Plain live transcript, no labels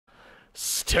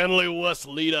Stanley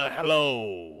Weisleder,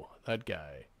 hello. That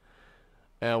guy.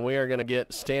 And we are going to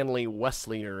get Stanley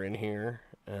Weisleder in here,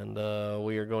 and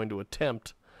we are going to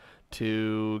attempt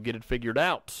to get it figured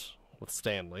out with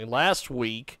Stanley. Last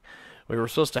week, we were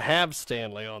supposed to have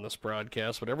Stanley on this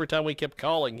broadcast, but every time we kept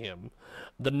calling him,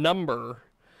 the number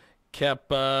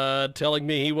kept telling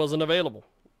me he wasn't available.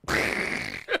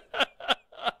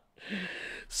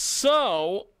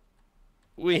 So,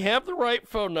 we have the right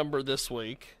phone number this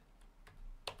week,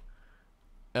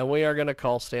 and we are going to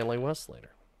call Stanley Weisleder.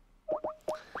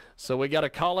 So we got to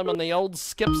call him on the old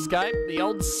Skype, the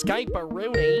old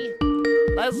Skype-a-rooney.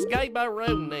 The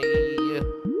Skype-a-rooney.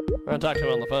 We're going to talk to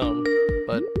him on the phone,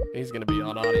 but he's going to be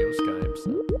on audio Skype,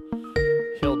 so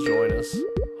he'll join us,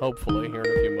 hopefully, here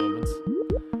in a few moments.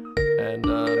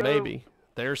 And maybe.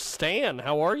 There's Stan.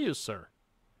 How are you, sir?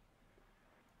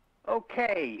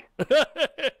 Okay.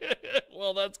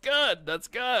 Well, that's good. That's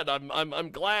good. I'm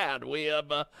glad. We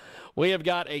have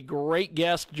got a great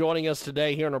guest joining us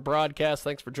today here on our broadcast.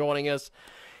 Thanks for joining us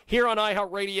here on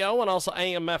iHeartRadio and also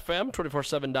AM/FM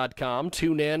 247.com.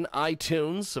 Tune in,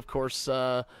 iTunes, of course,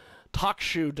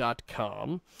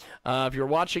 TalkShoe.com. If you're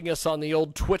watching us on the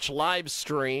old Twitch live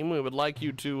stream, we would like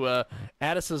you to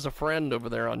add us as a friend over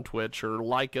there on Twitch, or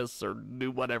like us, or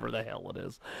do whatever the hell it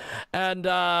is. And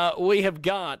we have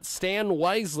got Stan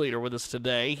Weisleder with us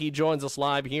today. He joins us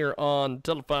live here on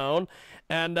telephone.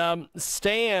 And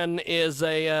Stan is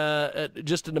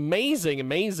just an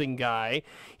amazing guy.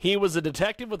 He was a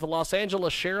detective with the Los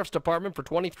Angeles Sheriff's Department for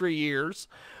 23 years,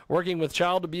 working with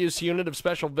Child Abuse Unit of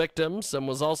Special Victims, and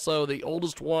was also the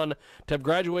oldest one to have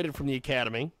graduated from the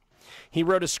academy. He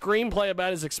wrote a screenplay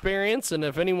about his experience, and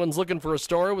if anyone's looking for a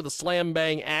story with a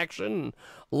slam-bang action and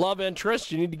love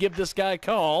interest, you need to give this guy a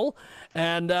call.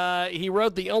 And he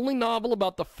wrote the only novel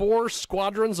about the 4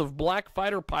 squadrons of black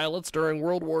fighter pilots during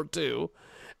World War II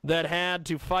that had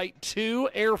to fight 2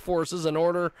 air forces in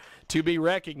order to be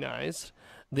recognized.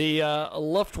 The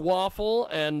Luftwaffe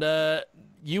and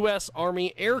US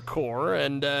Army Air Corp,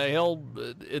 and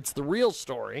it's the real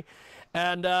story.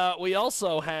 And we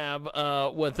also have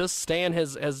with this, Stan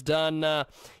has done,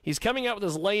 he's coming out with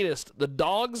his latest, The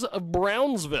Dogs of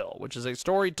Brownsville, which is a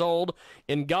story told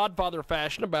in Godfather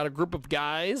fashion about a group of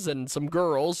guys and some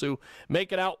girls who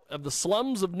make it out of the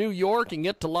slums of New York and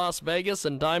get to Las Vegas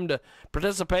in time to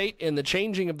participate in the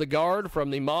changing of the guard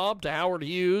from the mob to Howard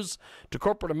Hughes to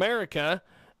corporate America.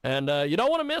 And you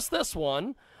don't want to miss this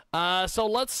one. So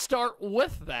let's start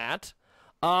with that.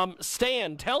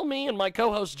 Stan, tell me and my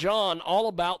co-host John all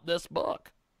about this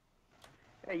book.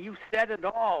 Hey, you said it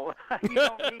all. You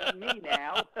don't need me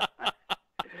now.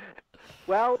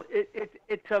 Well, it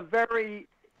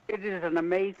is an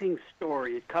amazing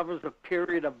story. It covers a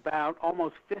period of about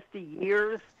almost 50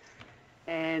 years,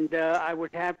 and I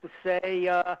would have to say,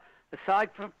 aside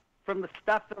from the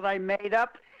stuff that I made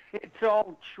up, it's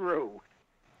all true.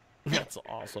 That's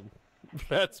awesome.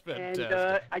 That's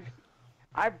fantastic. And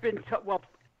I've been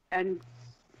and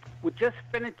we just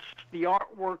finished the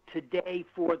artwork today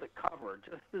for the cover.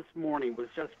 Just this morning was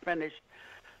just finished.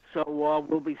 So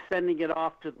we'll be sending it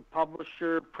off to the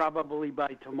publisher probably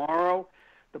by tomorrow.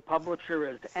 The publisher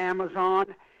is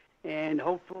Amazon, and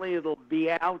hopefully it'll be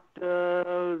out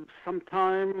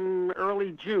sometime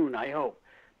early June, I hope.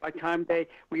 By the time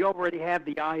we already have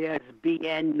the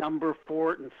ISBN number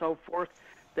for it and so forth.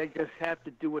 They just have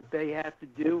to do what they have to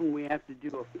do, and we have to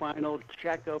do a final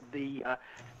check of the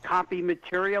copy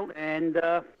material, and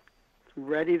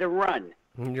ready to run.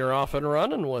 You're off and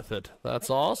running with it. That's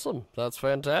awesome. That's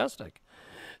fantastic.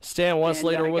 Stan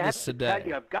Weisleder with us today. Tell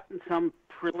you, I've gotten some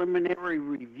preliminary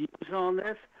reviews on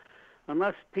this.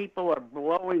 Unless people are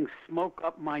blowing smoke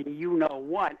up my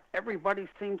you-know-what, everybody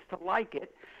seems to like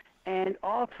it. And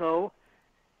also,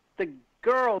 the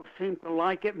girls seem to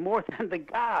like it more than the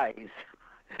guys.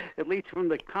 At least from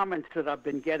the comments that I've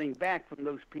been getting back from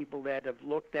those people that have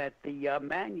looked at the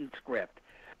manuscript.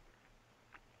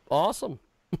 Awesome.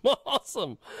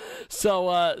 Awesome.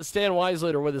 So Stan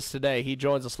Weisleder with us today. He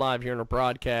joins us live here in our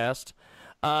broadcast.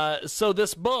 So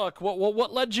this book,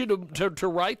 what led you to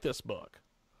write this book?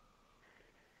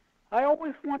 I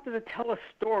always wanted to tell a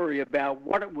story about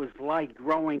what it was like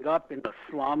growing up in the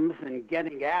slums and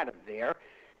getting out of there.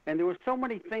 And there were so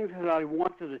many things that I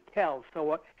wanted to tell.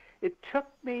 So it took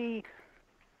me,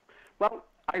 well,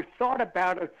 I thought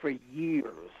about it for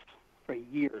years.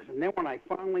 And then when I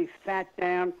finally sat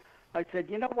down, I said,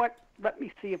 you know what, let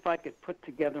me see if I could put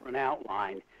together an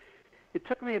outline. It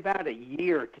took me about a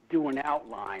year to do an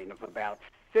outline of about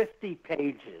 50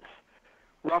 pages,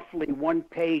 roughly 1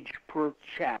 page per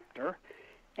chapter.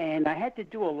 And I had to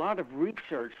do a lot of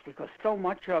research because so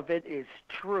much of it is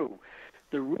true.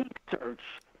 The research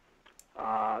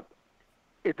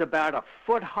is about a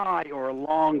foot high or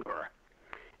longer.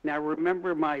 Now,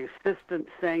 remember my assistant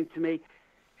saying to me,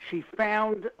 she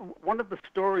found one of the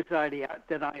stories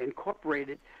that I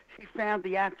incorporated. She found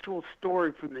the actual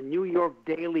story from the New York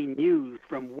Daily News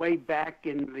from way back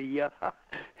in the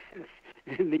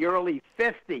in the early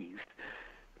 50s.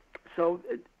 So,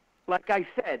 like I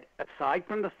said, aside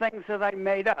from the things that I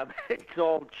made up, it's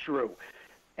all true.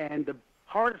 And the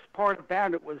hardest part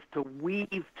about it was to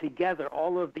weave together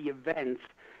all of the events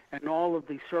and all of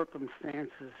the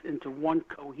circumstances into one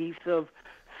cohesive,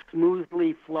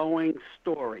 smoothly flowing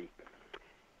story.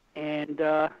 And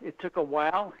it took a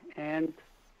while, and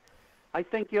I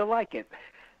think you'll like it.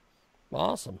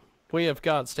 Awesome. We have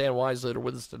got Stan Weisleder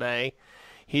with us today.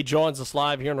 He joins us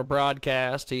live here on the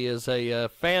broadcast. He is a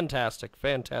fantastic,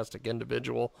 fantastic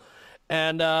individual.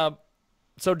 And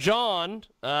so, John,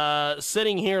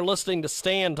 sitting here listening to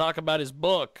Stan talk about his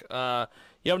book, you have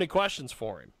any questions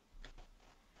for him?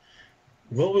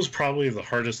 What was probably the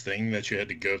hardest thing that you had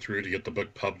to go through to get the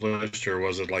book published, or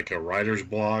was it like a writer's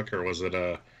block, or was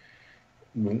it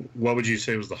what would you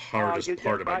say was the hardest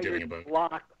part about getting a book?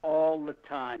 Block all the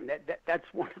time. That's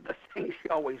one of the things you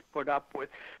always put up with.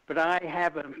 But I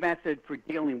have a method for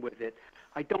dealing with it.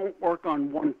 I don't work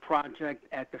on one project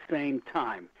at the same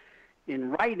time.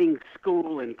 In writing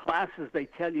school and classes, they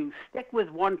tell you stick with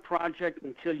one project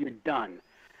until you're done.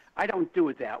 I don't do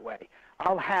it that way.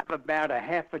 I'll have about a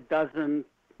half a dozen,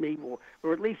 maybe,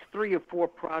 or at least 3 or 4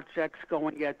 projects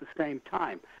going at the same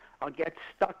time. I'll get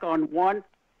stuck on one,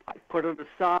 I put it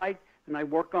aside, and I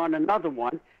work on another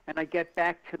one, and I get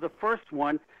back to the first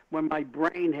one when my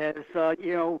brain has,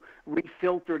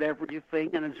 refiltered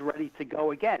everything and is ready to go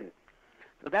again.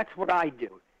 So that's what I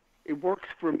do. It works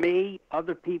for me.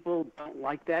 Other people don't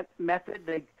like that method.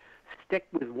 They stick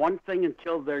with one thing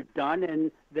until they're done,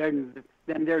 and then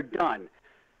they're done.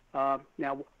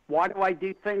 Now, why do I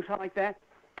do things like that?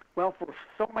 Well, for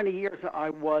so many years I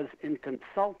was in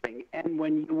consulting, and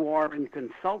when you are in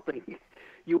consulting,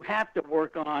 you have to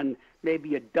work on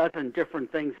maybe a dozen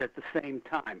different things at the same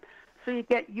time. So you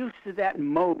get used to that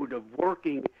mode of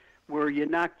working where you're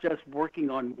not just working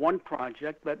on one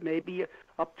project, but maybe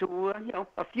up to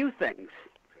a few things.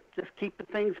 Just keep the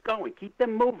things going, keep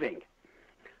them moving.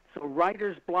 So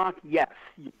writer's block, yes,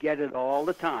 you get it all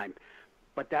the time.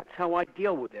 But that's how I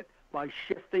deal with it, by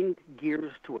shifting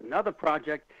gears to another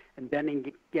project and then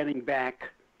getting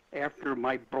back after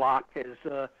my block is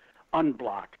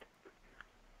unblocked.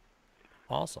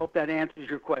 Awesome. Hope that answers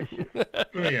your question.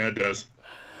 Yeah, it does.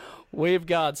 We've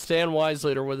got Stan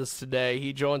Weisleder with us today.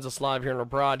 He joins us live here on our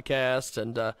broadcast,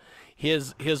 and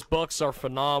his books are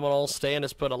phenomenal. Stan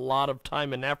has put a lot of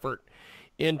time and effort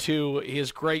into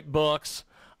his great books.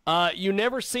 You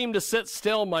never seem to sit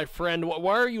still, my friend.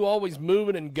 Why are you always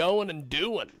moving and going and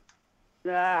doing?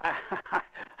 I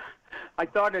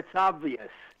thought it's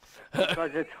obvious,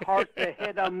 because it's hard to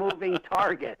hit a moving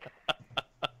target.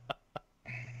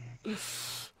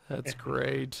 That's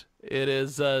great. It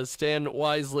is Stan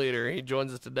Weisleder. He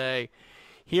joins us today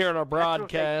here on our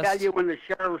broadcast. That's what they tell you in the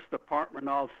sheriff's department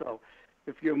also.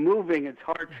 If you're moving, it's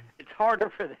harder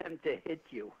for them to hit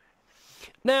you.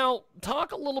 Now,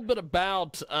 talk a little bit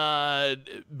about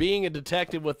being a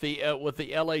detective with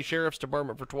the L.A. Sheriff's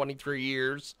Department for 23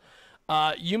 years.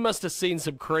 You must have seen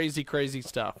some crazy, crazy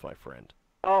stuff, my friend.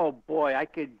 Oh boy, I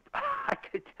could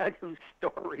tell you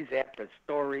stories after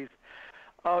stories.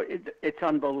 Oh, it's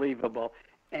unbelievable.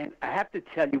 And I have to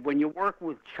tell you, when you work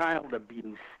with child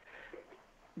abuse,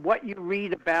 what you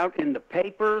read about in the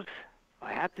papers,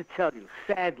 I have to tell you,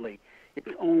 sadly, it's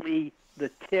only the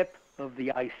tip of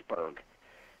the iceberg.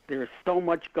 There's so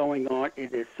much going on.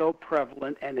 It is so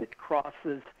prevalent, and it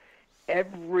crosses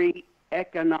every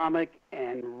economic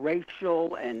and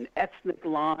racial and ethnic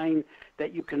line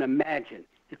that you can imagine.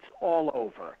 It's all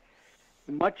over,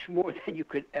 much more than you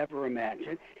could ever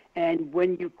imagine. And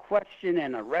when you question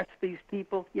and arrest these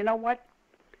people, you know what?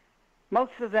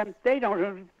 Most of them, they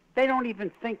don't even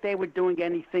think they were doing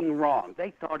anything wrong.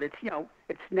 They thought it's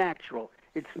natural,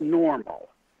 it's normal.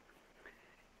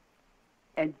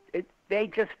 And they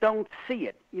just don't see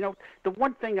it. The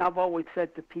one thing I've always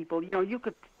said to people, you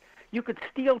could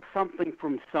steal something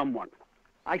from someone.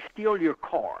 I steal your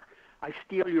car. I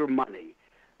steal your money.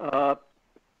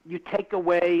 You take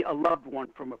away a loved one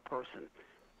from a person.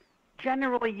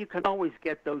 Generally, you can always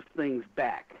get those things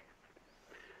back.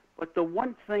 But the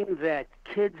one thing that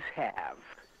kids have,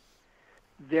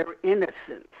 their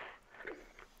innocence,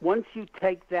 once you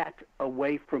take that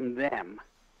away from them,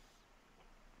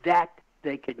 that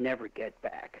they could never get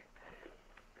back.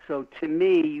 So to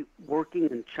me, working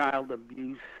in child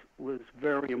abuse was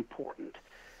very important.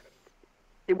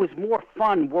 It was more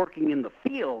fun working in the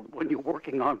field when you're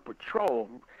working on patrol,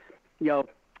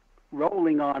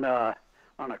 rolling on a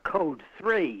code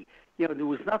 3. There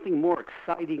was nothing more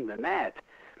exciting than that.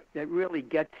 That really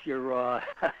gets your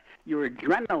your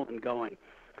adrenaline going.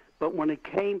 But when it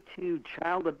came to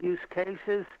child abuse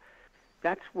cases,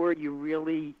 that's where you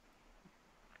really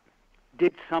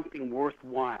did something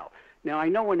worthwhile. Now, I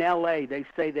know in L.A. they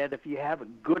say that if you have a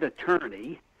good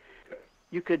attorney,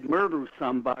 you could murder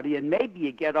somebody and maybe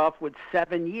you get off with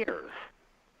 7 years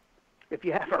if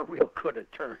you have a real good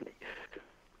attorney.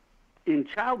 In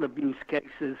child abuse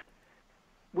cases,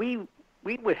 we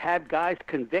would have guys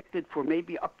convicted for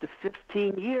maybe up to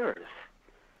 15 years.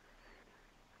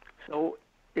 So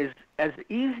as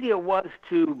easy it was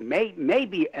to,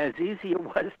 maybe as easy it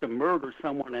was to murder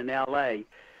someone in L.A.,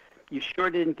 you sure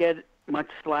didn't get much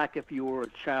slack if you were a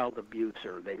child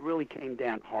abuser. They really came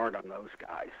down hard on those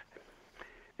guys.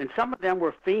 And some of them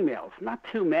were females, not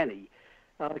too many.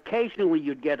 Occasionally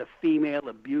you'd get a female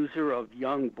abuser of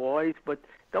young boys, but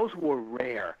those were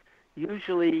rare.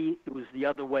 Usually it was the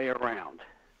other way around.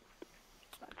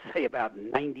 I'd say about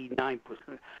 99%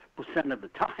 of the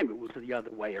time it was the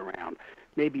other way around,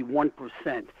 maybe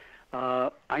 1%.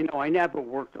 I know I never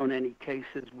worked on any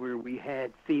cases where we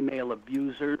had female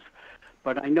abusers,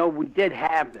 but I know we did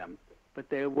have them, but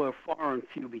they were far and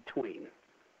few between.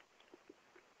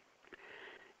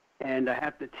 And I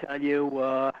have to tell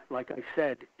you, like I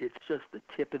said, it's just the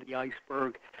tip of the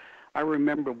iceberg. I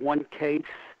remember one case,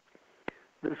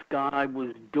 this guy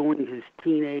was doing his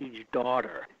teenage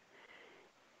daughter.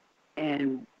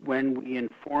 And when we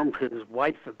informed his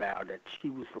wife about it, she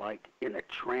was like in a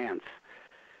trance.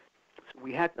 So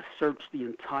we had to search the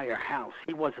entire house.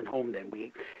 He wasn't home then.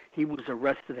 He was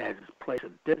arrested at his place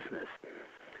of business.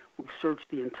 We searched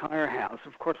the entire house.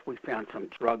 Of course, we found some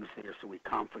drugs there, so we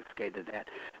confiscated that.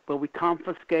 But we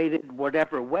confiscated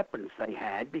whatever weapons they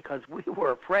had because we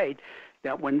were afraid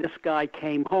that when this guy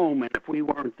came home and if we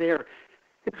weren't there,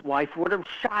 his wife would have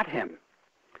shot him.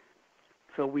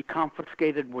 So we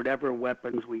confiscated whatever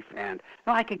weapons we found.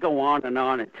 Now, I could go on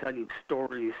and tell you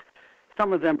stories.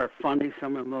 Some of them are funny,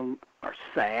 some of them are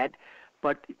sad,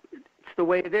 but it's the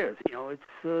way it is.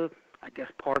 It's, I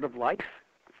guess, part of life.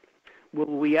 Will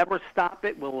we ever stop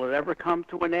it? Will it ever come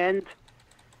to an end?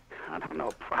 I don't know.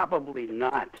 Probably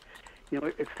not.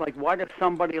 It's like, why does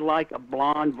somebody like a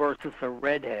blonde versus a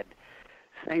redhead?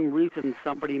 Same reason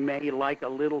somebody may like a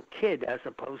little kid as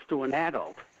opposed to an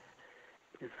adult.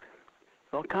 There's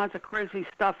all kinds of crazy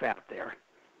stuff out there.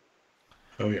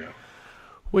 Oh, yeah.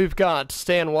 We've got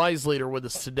Stan Weisleder with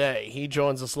us today. He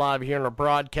joins us live here in our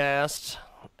broadcast,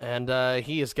 and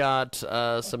he has got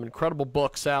some incredible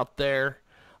books out there.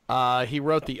 He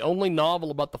wrote the only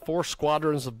novel about the 4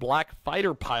 squadrons of black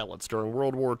fighter pilots during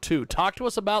World War II. Talk to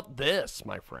us about this,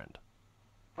 my friend.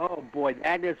 Oh, boy,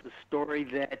 that is a story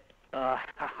that,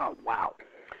 wow.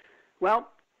 Well,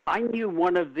 I knew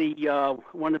one of the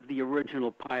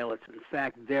original pilots. In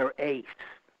fact, their ace,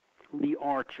 Lee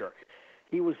Archer.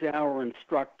 He was our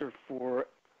instructor for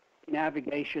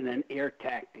navigation and air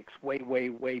tactics way, way,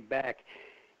 way back.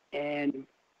 And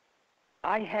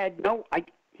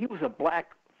he was a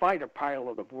black fighter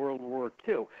pilot of World War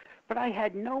II, but I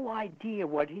had no idea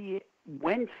what he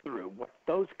went through, what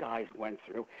those guys went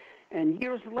through. And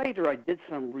years later, I did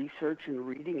some research and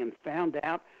reading and found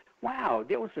out, wow,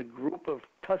 there was a group of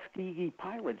Tuskegee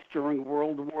pilots during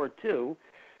World War II.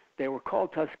 They were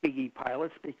called Tuskegee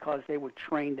pilots because they were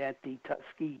trained at the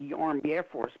Tuskegee Army Air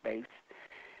Force Base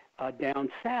down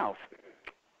south.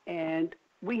 And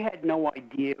we had no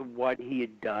idea what he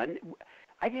had done.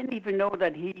 I didn't even know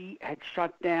that he had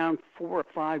shot down 4 or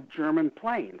 5 German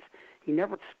planes. He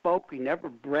never spoke. He never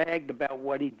bragged about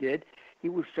what he did. He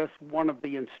was just one of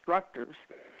the instructors.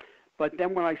 But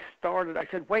then when I started, I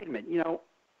said, wait a minute,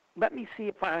 let me see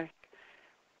if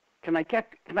can I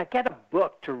get a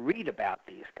book to read about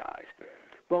these guys?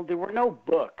 Well, there were no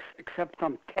books except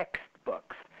some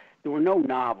textbooks. There were no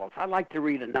novels. I like to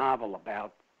read a novel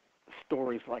about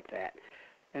stories like that.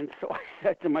 And so I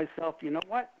said to myself, you know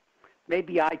what?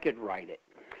 Maybe I could write it.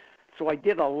 So I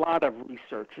did a lot of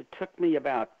research. It took me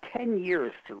about 10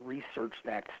 years to research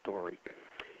that story.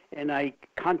 And I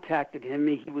contacted him.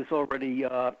 He was already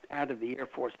out of the Air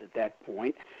Force at that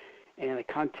point. And I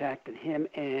contacted him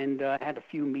and had a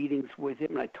few meetings with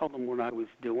him. And I told him what I was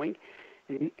doing.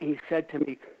 And he said to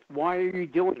me, why are you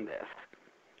doing this?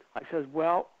 I said,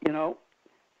 well, no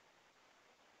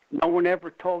one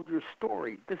ever told your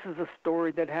story. This is a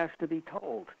story that has to be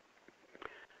told.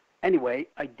 Anyway,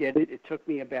 I did it. It took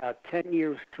me about 10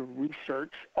 years to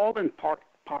research, all in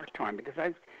part-time,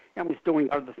 because I was doing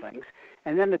other things.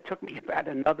 And then it took me about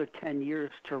another 10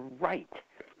 years to write.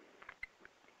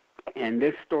 And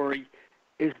this story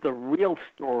is the real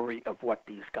story of what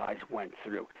these guys went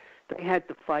through. They had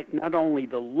to fight not only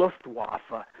the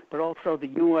Luftwaffe, but also the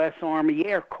US Army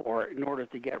Air Corp in order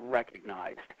to get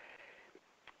recognized.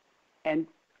 And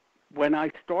when I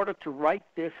started to write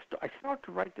this, I started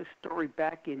to write this story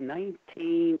back in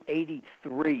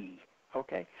 1983,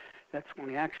 okay? That's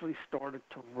when I actually started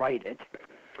to write it.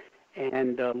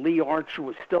 And Lee Archer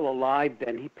was still alive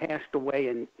then. He passed away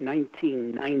in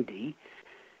 1990.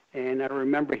 And I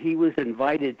remember he was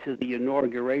invited to the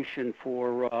inauguration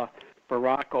for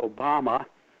Barack Obama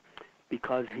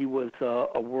because he was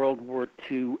a World War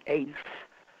II ace,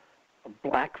 a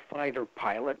black fighter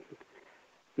pilot,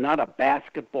 not a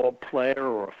basketball player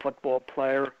or a football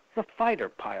player. He's a fighter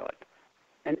pilot,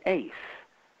 an ace,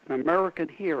 an American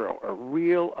hero, a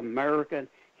real American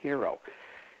hero.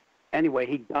 Anyway,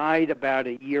 he died about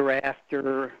a year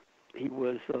after he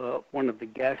was one of the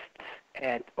guests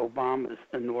at Obama's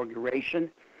inauguration.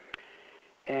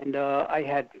 And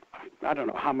I don't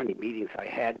know how many meetings I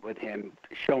had with him,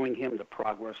 showing him the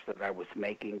progress that I was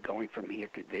making, going from here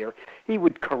to there. He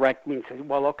would correct me and say,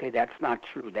 well, okay, that's not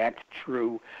true, that's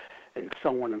true, and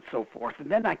so on and so forth. And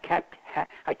then I kept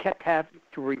having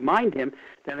to remind him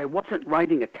that I wasn't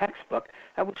writing a textbook,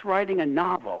 I was writing a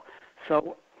novel.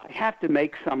 So I have to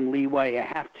make some leeway. I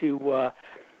have to,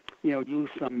 use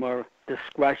some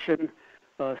discretion,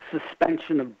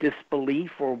 suspension of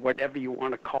disbelief, or whatever you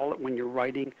want to call it when you're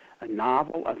writing a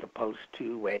novel as opposed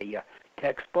to a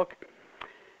textbook.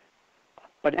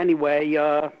 But anyway,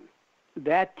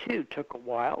 that too took a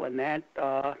while, and that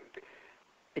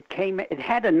it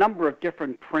had a number of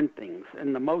different printings.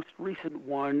 And the most recent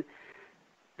one,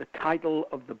 the title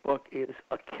of the book is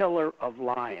A Killer of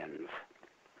Lions.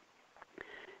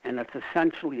 And it's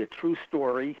essentially a true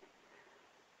story.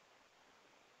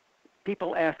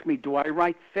 People ask me, do I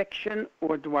write fiction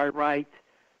or do I write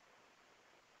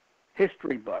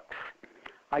history books?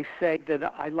 I say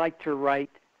that I like to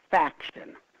write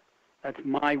faction. That's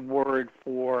my word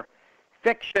for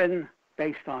fiction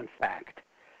based on fact.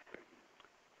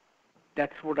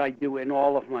 That's what I do in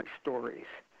all of my stories.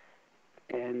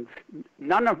 And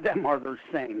none of them are the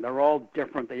same. They're all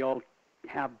different. They all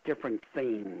have different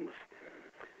themes.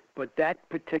 But that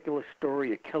particular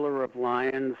story, A Killer of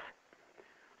Lions,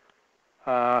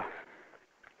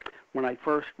 when I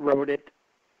first wrote it,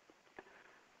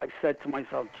 I said to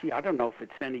myself, gee, I don't know if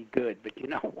it's any good, but you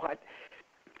know what?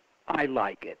 I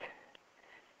like it.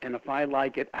 And if I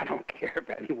like it, I don't care if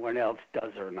anyone else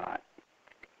does or not.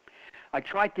 I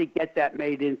tried to get that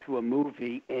made into a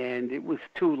movie, and it was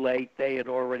too late. They had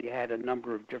already had a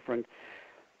number of different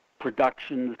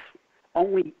productions.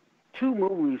 Only 2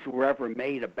 movies were ever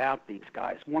made about these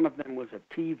guys. One of them was a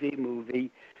TV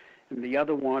movie, and the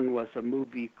other one was a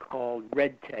movie called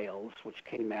Red Tails, which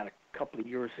came out a couple of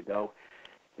years ago.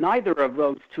 Neither of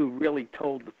those 2 really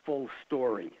told the full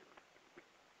story.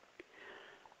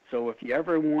 So if you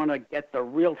ever want to get the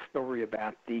real story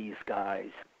about these guys,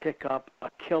 pick up A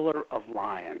Killer of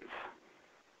Lions.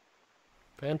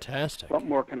 Fantastic. What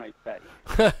more can I say?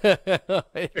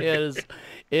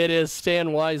 It is Stan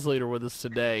Weisleder with us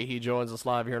today. He joins us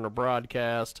live here in the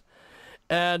broadcast.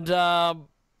 And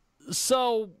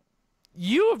so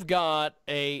you have got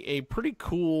a pretty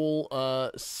cool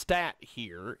stat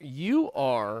here. You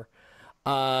are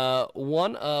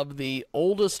one of the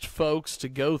oldest folks to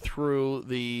go through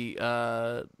the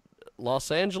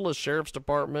Los Angeles Sheriff's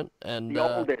Department. And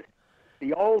The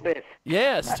oldest.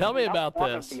 Yes, tell me about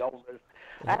one this. Of the oldest.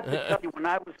 I have to tell you, when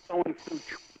I was going through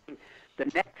training, the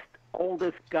next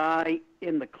oldest guy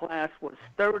in the class was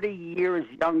 30 years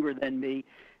younger than me,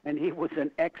 and he was an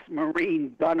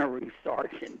ex-Marine gunnery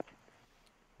sergeant.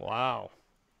 Wow.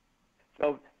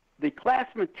 So the class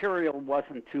material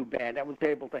wasn't too bad. I was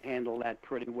able to handle that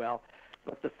pretty well.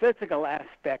 But the physical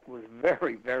aspect was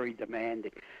very, very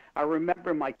demanding. I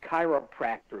remember my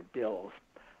chiropractor bills.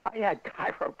 I had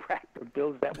chiropractor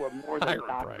bills that were more than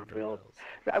doctor bills.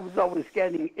 I was always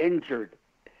getting injured.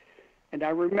 And I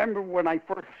remember when I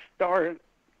first started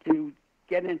to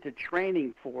get into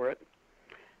training for it,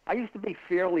 I used to be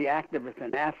fairly active as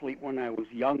an athlete when I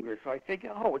was younger, so I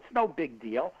figured, it's no big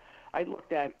deal. I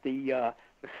looked at the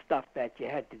stuff that you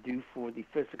had to do for the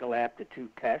physical aptitude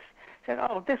test. I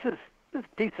said, this is a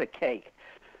piece of cake.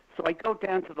 So I go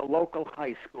down to the local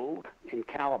high school in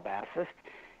Calabasas,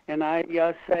 and I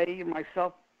say to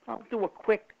myself, I'll do a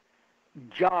quick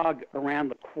jog around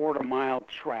the quarter-mile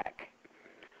track.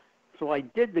 So I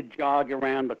did the jog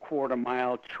around the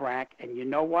quarter-mile track, and you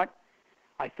know what?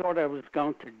 I thought I was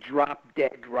going to drop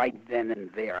dead right then and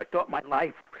there. I thought my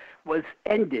life was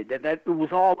ended and that it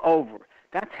was all over.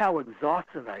 That's how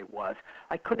exhausted I was.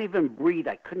 I couldn't even breathe.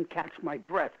 I couldn't catch my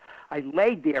breath. I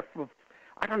laid there for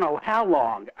I don't know how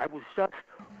long. I was just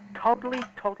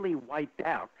totally wiped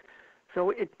out.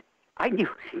 So I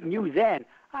knew then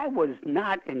I was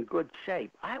not in good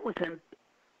shape. I was in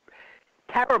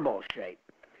terrible shape.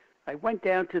 I went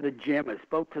down to the gym. I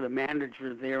spoke to the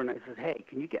manager there, and I said, hey,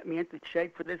 can you get me into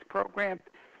shape for this program?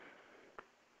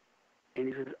 And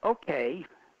he says, okay,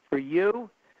 for you,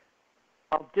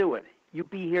 I'll do it. You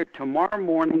be here tomorrow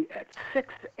morning at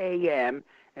 6 a.m.,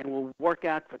 and we'll work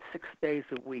out for 6 days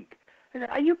a week. I said,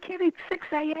 are you kidding? 6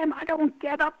 a.m.? I don't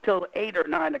get up till 8 or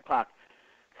 9 o'clock.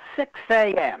 6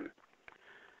 a.m.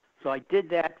 So I did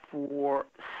that for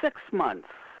 6 months.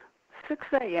 6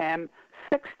 a.m.,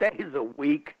 6 days a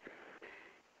week.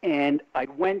 And I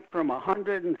went from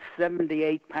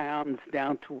 178 pounds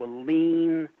down to a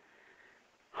lean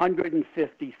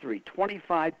 153,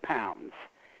 25 pounds.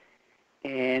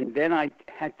 And then I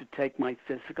had to take my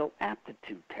physical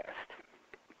aptitude test,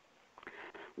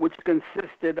 which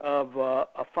consisted of a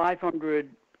 500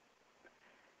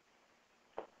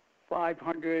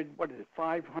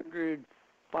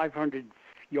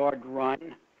 yard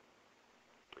run,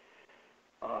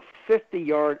 a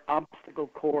 50-yard obstacle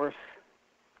course,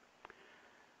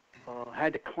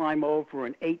 had to climb over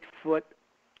an 8-foot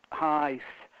high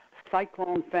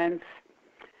cyclone fence,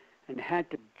 and had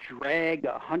to drag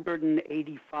a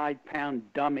 185-pound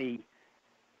dummy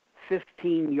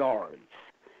 15 yards.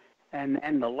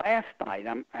 And the last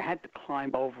item, I had to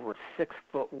climb over a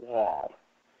 6-foot wall.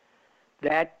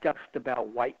 That just about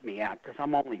wiped me out because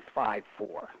I'm only 5'4",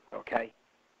 okay?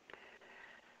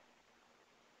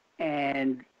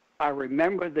 And I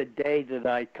remember the day that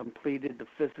I completed the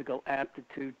physical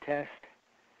aptitude test.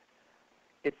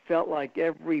 It felt like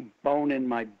every bone in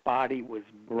my body was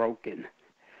broken.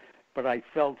 But I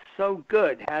felt so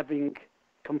good having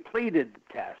completed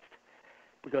the test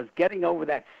because getting over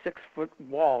that 6-foot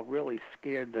wall really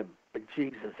scared the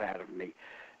bejesus out of me.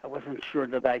 I wasn't sure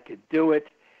that I could do it,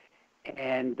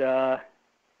 and was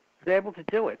able to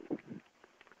do it.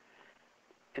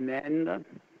 And then,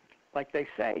 like they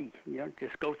say,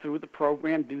 just go through the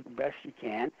program, do the best you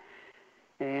can,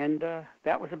 and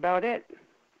that was about it.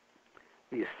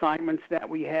 The assignments that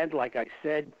we had, like I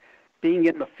said, being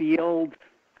in the field,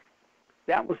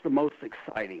 that was the most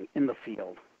exciting, in the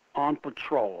field, on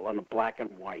patrol, on the black and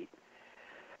white.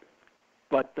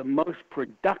 But the most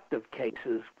productive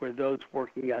cases were those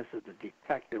working as a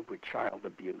detective with child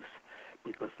abuse,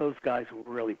 because those guys were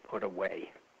really put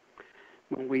away.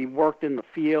 When we worked in the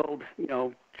field,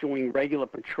 doing regular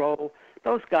patrol,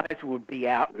 those guys would be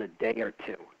out in a day or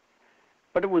two.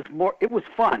 But it was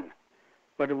fun,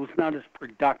 but it was not as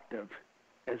productive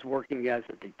as working as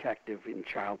a detective in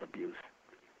child abuse.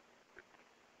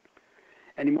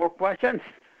 Any more questions?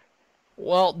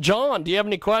 Well, John, do you have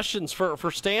any questions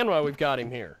for Stan while we've got him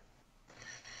here?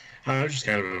 I was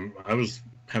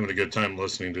having a good time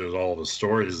listening to all the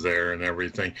stories there and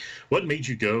everything. What made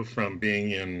you go from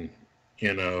being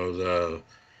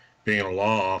being a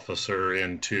law officer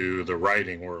into the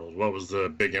writing world? What was the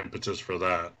big impetus for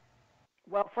that?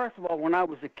 Well, first of all, when I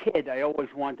was a kid, I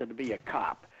always wanted to be a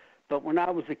cop. But when I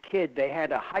was a kid, they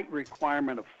had a height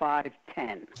requirement of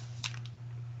 5'10".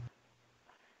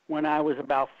 When I was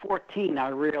about 14, I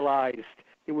realized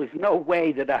there was no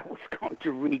way that I was going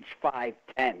to reach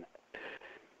 5'10".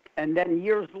 And then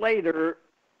years later,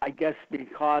 I guess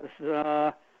because,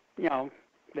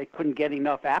 they couldn't get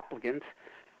enough applicants,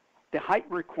 the height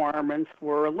requirements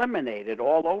were eliminated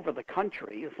all over the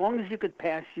country as long as you could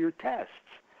pass your tests.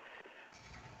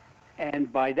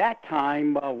 And by that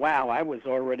time, I was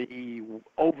already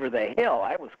over the hill.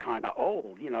 I was kind of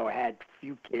old. I had a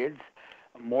few kids,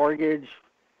 a mortgage,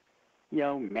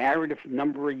 married a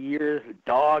number of years, a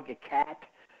dog, a cat,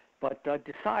 but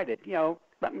decided,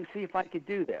 let me see if I could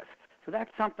do this. So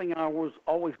that's something I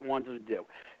always wanted to do.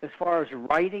 As far as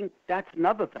writing, that's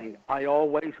another thing I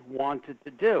always wanted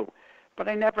to do. But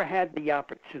I never had the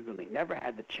opportunity, never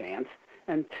had the chance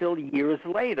until years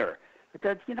later. I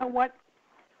said, you know what?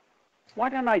 Why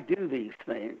don't I do these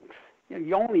things?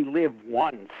 You only live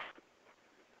once.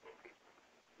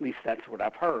 At least that's what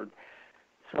I've heard.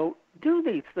 So do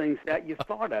these things that you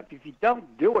thought of. If you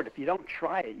don't do it, if you don't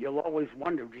try it, you'll always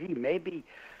wonder, gee, maybe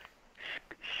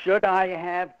should I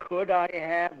have, could I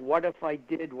have, what if I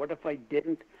did, what if I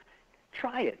didn't?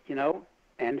 Try it,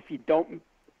 And if you don't,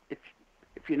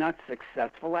 if you're not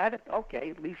successful at it,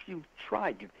 okay, at least you've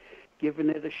tried. You've given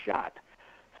it a shot.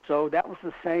 So that was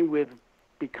the same with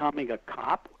becoming a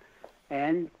cop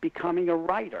and becoming a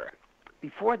writer.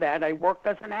 before that, I worked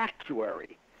as an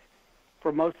actuary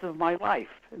for most of my life,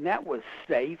 and that was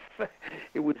safe.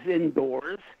 It was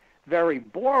indoors, very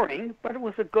boring, but it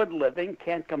was a good living.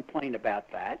 Can't complain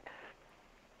about that.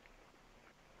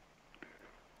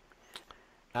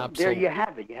 Absolutely. There you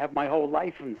have it. You have my whole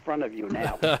life in front of you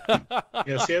now.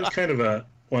 Yeah, see, I was kind of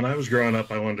when I was growing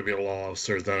up, I wanted to be a law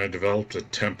officer. Then I developed a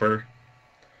temper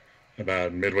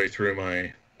about midway through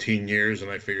my teen years,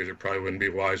 and I figured it probably wouldn't be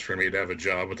wise for me to have a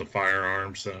job with a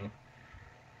firearm, so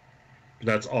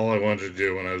that's all I wanted to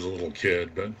do when I was a little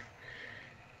kid. But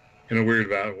in a weird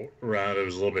route, it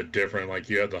was a little bit different. Like,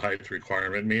 you had the height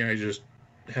requirement. Me, I just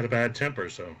had a bad temper,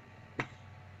 so.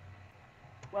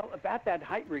 Well, about that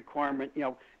height requirement,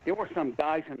 there were some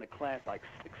guys in the class, like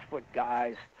 6-foot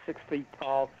guys, 6 feet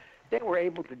tall. They were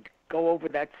able to go over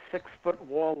that 6-foot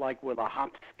wall like with a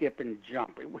hop, skip, and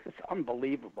jump. It was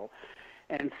unbelievable.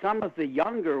 And some of the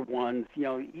younger ones,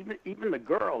 even the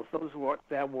girls, those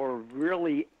that were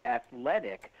really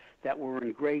athletic, that were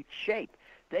in great shape,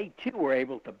 they too were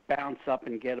able to bounce up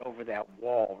and get over that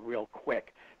wall real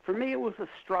quick. For me, it was a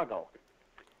struggle.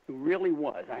 It really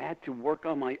was. I had to work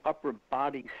on my upper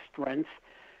body strength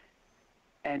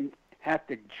and have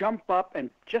to jump up and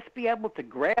just be able to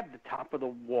grab the top of the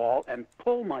wall and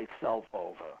pull myself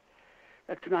over.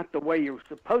 That's not the way you're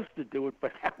supposed to do it,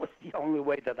 but that was the only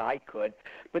way that I could.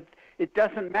 But it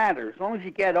doesn't matter. As long as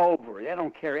you get over it, I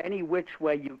don't care any which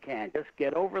way you can. Just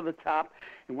get over the top,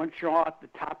 and once you're at the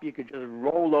top, you could just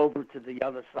roll over to the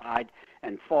other side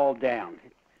and fall down.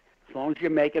 As long as you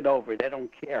make it over, they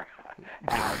don't care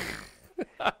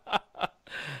how.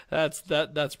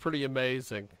 That's pretty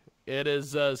amazing. It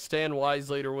is Stan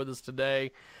Weisleder with us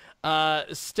today.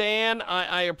 Stan,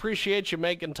 I appreciate you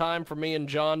making time for me and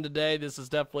John today. This has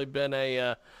definitely been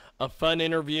a fun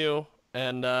interview.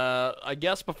 And I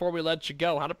guess before we let you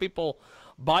go, how do people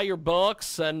buy your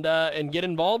books and get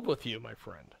involved with you, my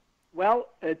friend? Well,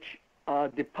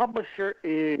 the publisher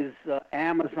is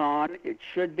Amazon. It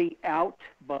should be out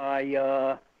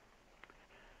by,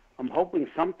 I'm hoping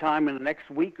sometime in the next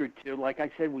week or two. Like I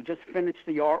said, we just finished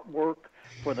the artwork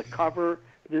for the cover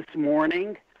this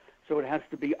morning, so it has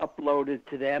to be uploaded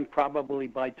to them probably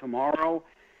by tomorrow.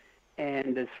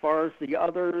 And as far as the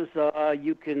others,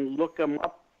 you can look them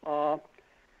up.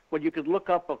 You could look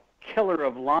up A Killer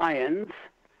of Lions.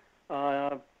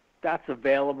 That's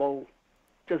available.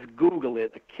 Just Google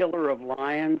it, A Killer of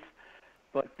Lions.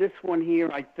 But this one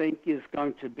here, I think, is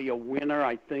going to be a winner.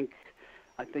 I think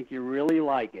you really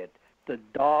like it. The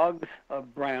Dogs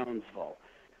of Brownsville.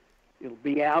 It'll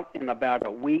be out in about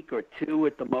a week or two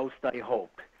at the most, I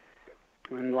hope.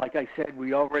 And like I said,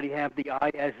 we already have the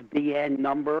ISBN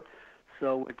number,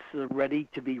 so it's ready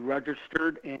to be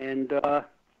registered. And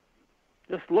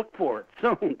just look for it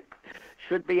soon.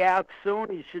 Should be out soon.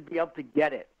 You should be able to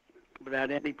get it without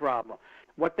any problem.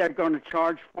 What they're going to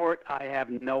charge for it, I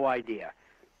have no idea.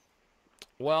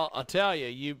 Well, I'll tell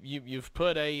you, you've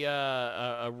put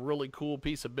a really cool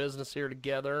piece of business here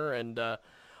together, and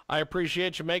I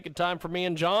appreciate you making time for me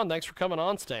and John. Thanks for coming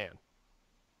on, Stan.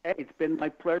 Hey, it's been my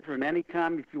pleasure. And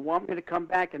anytime, if you want me to come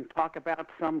back and talk about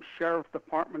some sheriff's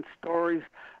department stories,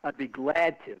 I'd be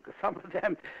glad to. Because some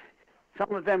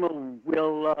of them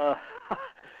will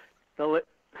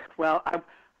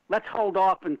let's hold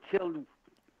off until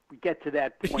we get to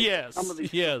that point. Yes, some of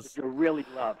these yes. you really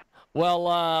love.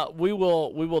 Well, we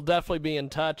will definitely be in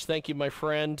touch. Thank you, my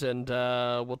friend, and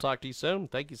we'll talk to you soon.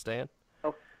 Thank you, Stan.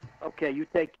 Oh, okay, you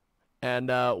take.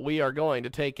 And we are going to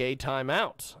take a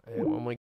timeout. And when we